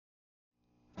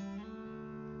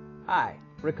Hi,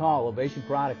 Rick Hall, Ovation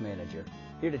Product Manager,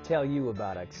 here to tell you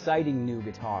about an exciting new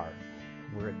guitar.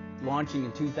 We're launching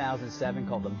in 2007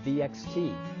 called the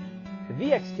VXT. The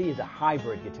VXT is a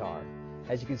hybrid guitar.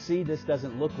 As you can see, this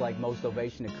doesn't look like most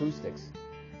Ovation acoustics.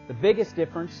 The biggest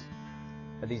difference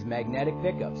are these magnetic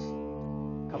pickups.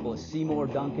 A couple of Seymour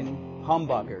Duncan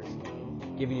humbuckers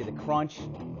giving you the crunch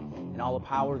and all the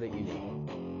power that you need.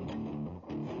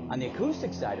 On the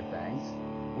acoustic side of things,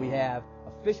 we have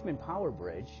a Fishman power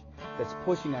bridge that's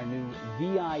pushing our new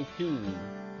VIP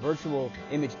virtual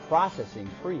image processing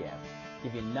preamp.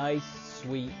 Give you a nice,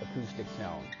 sweet acoustic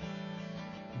tone.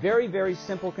 Very, very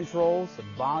simple controls of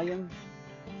volume,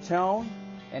 tone,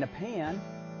 and a pan.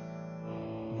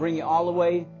 Bring you all the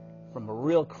way from a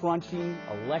real crunchy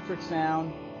electric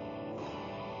sound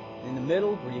in the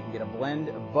middle where you can get a blend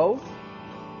of both,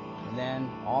 and then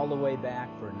all the way back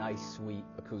for a nice, sweet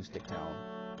acoustic tone.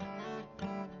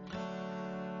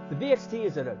 The VXT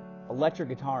is an electric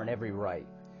guitar in every right,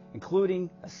 including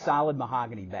a solid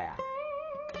mahogany back.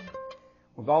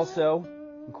 We've also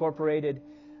incorporated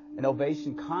an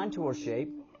Ovation contour shape,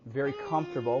 very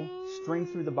comfortable, string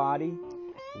through the body,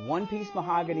 one-piece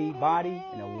mahogany body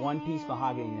and a one-piece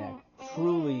mahogany neck.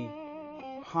 Truly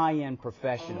high-end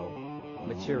professional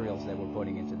materials that we're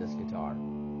putting into this guitar.